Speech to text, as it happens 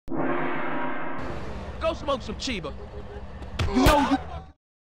go smoke some Chiba. You know you...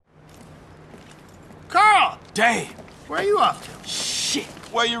 Carl! Damn! Where are you off to? Shit!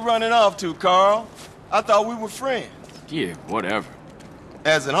 Where you running off to, Carl? I thought we were friends. Yeah, whatever.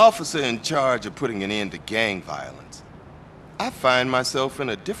 As an officer in charge of putting an end to gang violence, I find myself in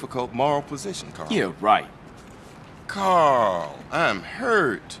a difficult moral position, Carl. Yeah, right. Carl, I'm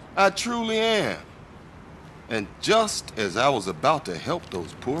hurt. I truly am. And just as I was about to help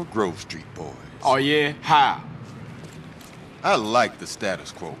those poor Grove Street boys. Oh yeah? How? I like the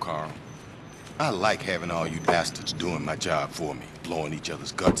status quo, Carl. I like having all you bastards doing my job for me, blowing each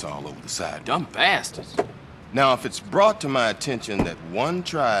other's guts all over the side. Dumb bastards. Now, if it's brought to my attention that one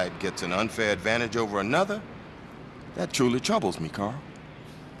tribe gets an unfair advantage over another, that truly troubles me, Carl.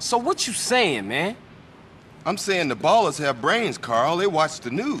 So what you saying, man? I'm saying the ballers have brains, Carl. They watch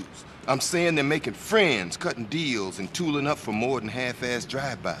the news. I'm saying they're making friends, cutting deals, and tooling up for more than half-assed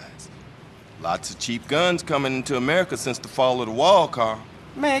drive-bys. Lots of cheap guns coming into America since the fall of the wall, Carl.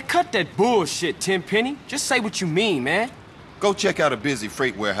 Man, cut that bullshit, Tenpenny. Just say what you mean, man. Go check out a busy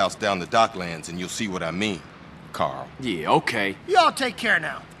freight warehouse down the docklands and you'll see what I mean, Carl. Yeah, okay. Y'all take care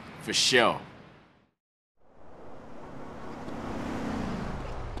now. For sure.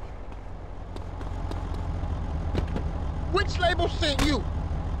 Which label sent you?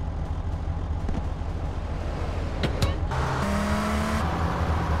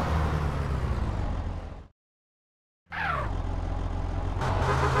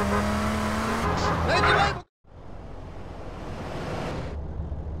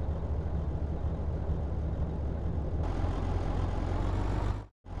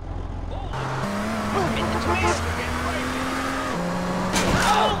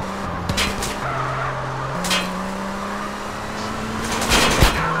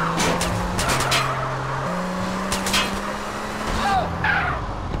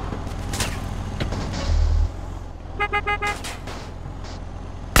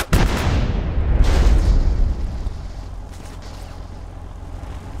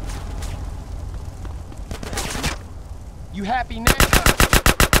 You happy now?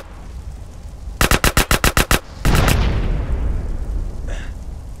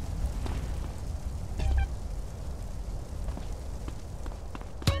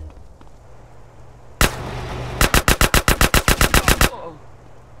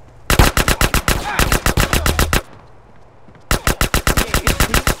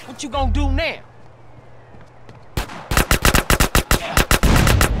 What you gonna do now?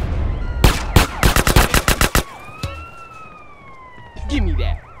 Give me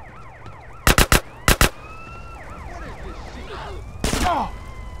that. Oh.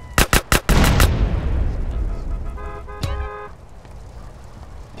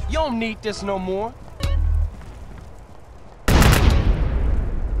 You don't need this no more.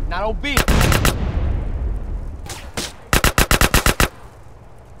 Not obese.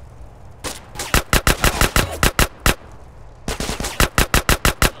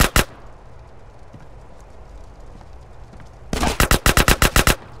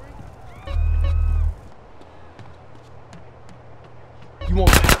 You won't.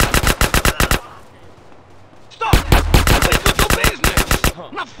 Stop! We do business!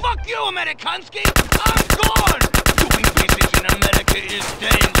 Now fuck you, Amerikanski! I'm gone! Doing business in America is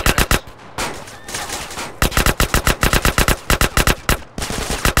dangerous.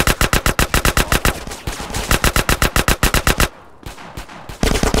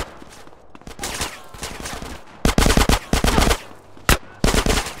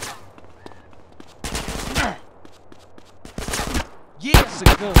 Yes, a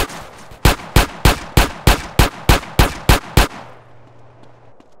gun.